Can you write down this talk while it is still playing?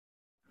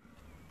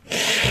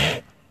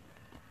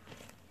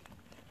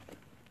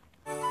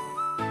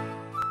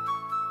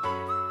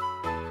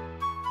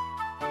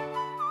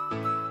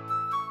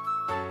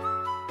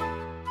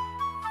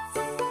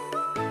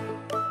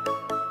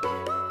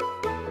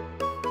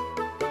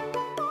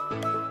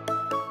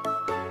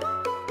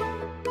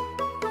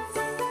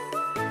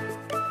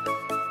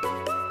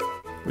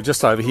We're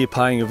just over here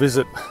paying a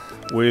visit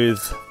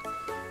with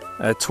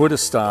our Twitter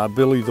star,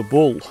 Billy the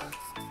Bull.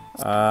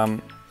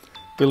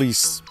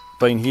 Billy's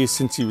been here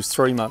since he was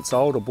 3 months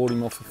old. I bought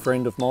him off a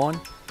friend of mine.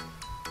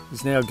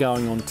 He's now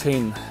going on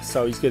 10,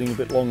 so he's getting a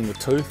bit long in the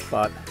tooth,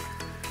 but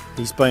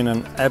he's been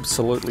an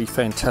absolutely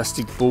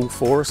fantastic bull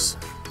for us.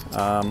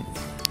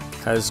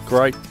 Has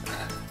great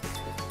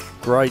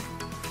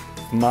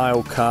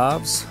male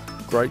calves,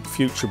 great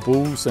future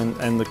bulls,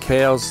 and the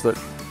cows that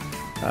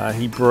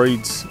he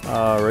breeds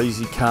are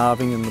easy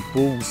calving, and the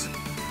bulls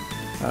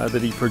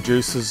that he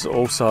produces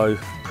also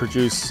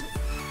produce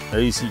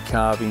easy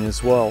calving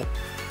as well.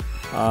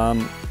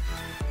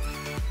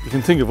 You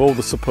can think of all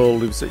the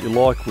superlatives that you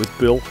like with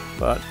Bill,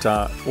 but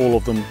all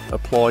of them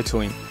apply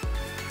to him.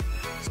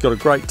 He's got a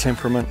great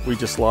temperament, we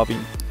just love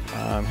him.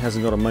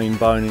 Hasn't got a mean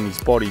bone in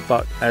his body,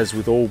 but as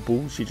with all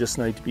bulls, you just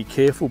need to be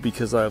careful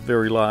because they are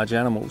very large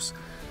animals.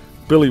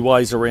 Billy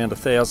weighs around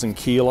 1,000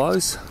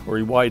 kilos, or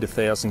he weighed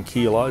 1,000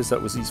 kilos.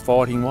 That was his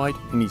fighting weight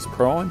in his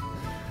prime.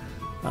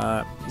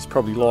 He's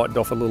probably lightened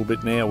off a little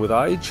bit now with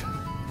age,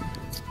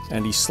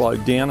 and he's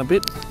slowed down a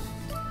bit.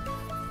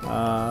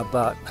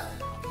 But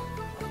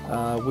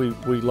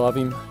we love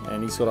him,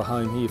 and he's got a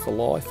home here for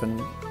life.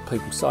 And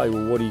people say,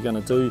 well, what are you going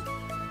to do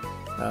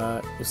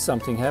if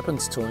something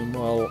happens to him?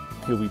 Well,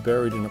 he'll be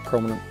buried in a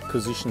prominent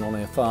position on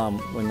our farm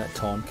when that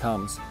time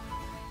comes.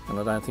 And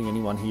I don't think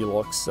anyone here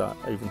likes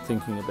even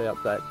thinking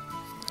about that.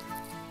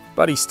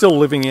 But he's still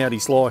living out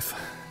his life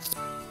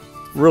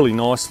really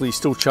nicely. He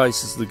still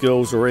chases the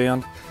girls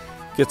around,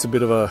 gets a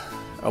bit of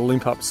a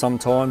limp up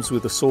sometimes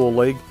with a sore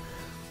leg,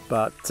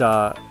 but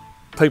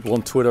people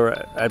on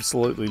Twitter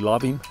absolutely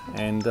love him,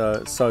 and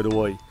so do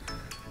we.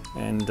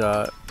 And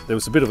there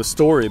was a bit of a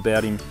story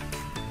about him.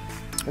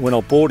 When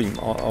I bought him,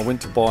 I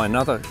went to buy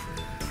another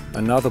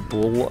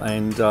bull,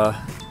 and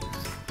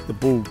the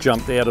bull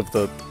jumped out of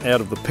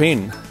the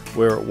pen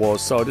where it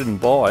was, so I didn't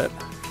buy it.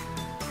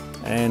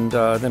 And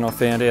then I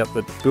found out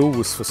that Bill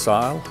was for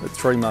sale at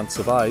 3 months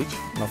of age,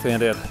 and I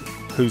found out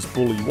whose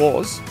bull he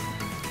was,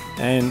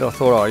 and I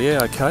thought, oh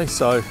yeah, okay,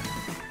 so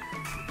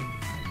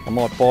I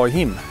might buy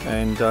him.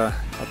 And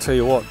I'll tell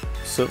you what,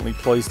 certainly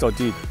pleased I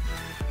did.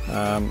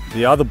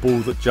 The other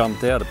bull that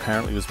jumped out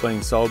apparently was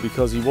being sold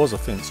because he was a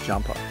fence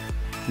jumper.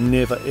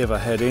 Never ever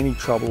had any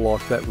trouble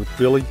like that with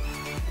Billy.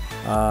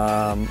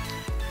 The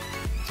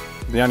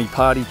only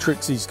party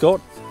tricks he's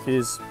got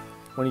is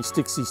when he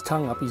sticks his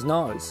tongue up his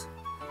nose.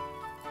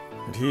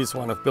 And here's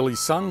one of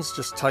Billy's sons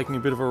just taking a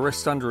bit of a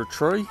rest under a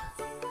tree.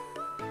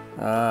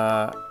 We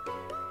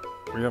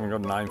haven't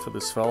got a name for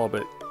this fella,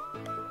 but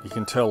you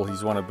can tell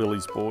he's one of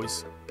Billy's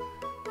boys.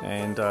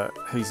 And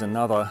he's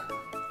another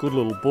good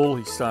little bull.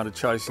 He started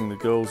chasing the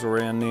girls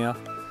around now,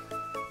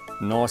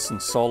 nice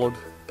and solid,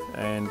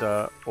 and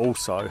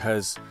also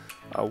has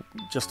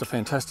just a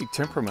fantastic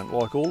temperament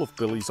like all of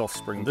Billy's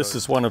offspring. This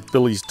is one of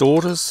Billy's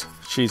daughters.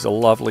 She's a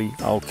lovely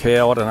old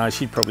cow. I don't know,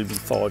 she'd probably be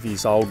 5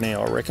 years old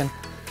now, I reckon.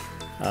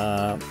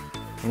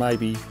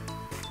 Maybe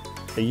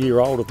a year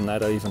older than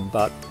that even,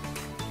 but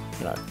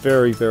you know,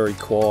 very, very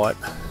quiet.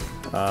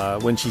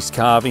 When she's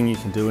calving, you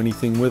can do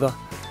anything with her.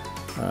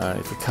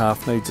 If a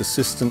calf needs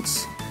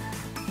assistance,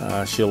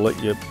 she'll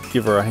let you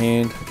give her a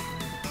hand.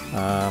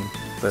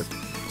 But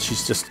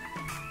she's just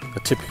a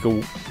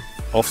typical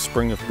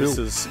offspring of Bill. This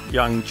is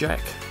young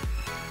Jack.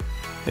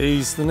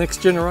 He's the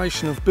next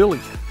generation of Billy.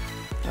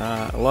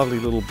 A lovely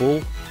little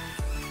bull,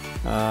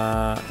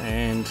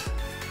 and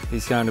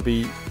he's going to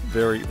be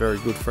very, very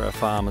good for our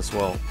farm as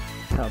well.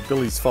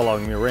 Billy's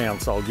following me around,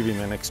 so I'll give him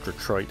an extra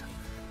treat.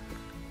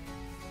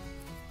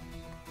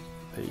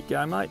 There you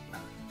go, mate.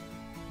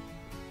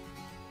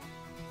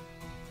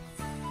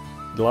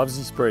 He loves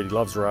his bread, he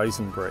loves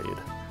raisin bread.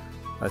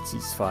 That's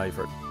his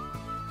favourite.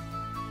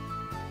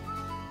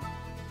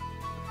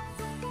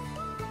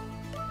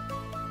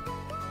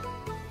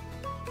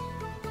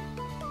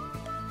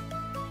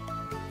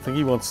 I think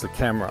he wants the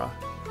camera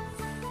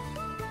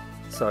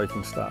so he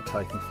can start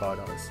taking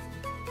photos.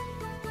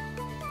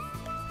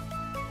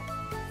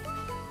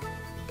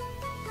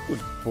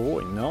 Good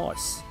boy,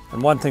 nice.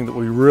 And one thing that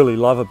we really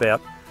love about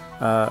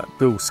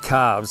Bill's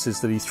calves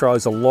is that he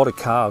throws a lot of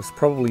calves,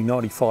 probably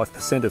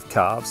 95% of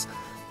calves,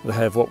 that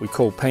have what we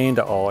call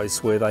panda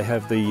eyes, where they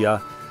have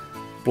the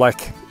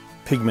black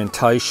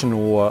pigmentation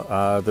or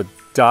the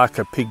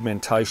darker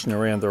pigmentation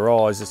around their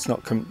eyes. It's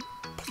not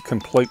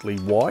completely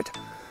white.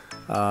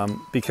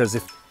 Because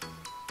if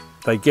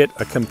they get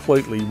a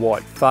completely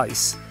white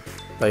face,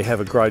 they have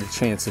a greater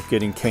chance of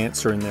getting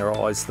cancer in their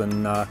eyes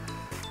than a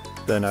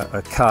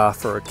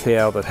calf or a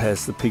cow that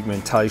has the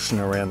pigmentation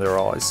around their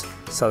eyes.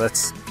 So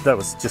that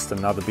was just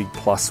another big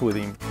plus with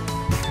him.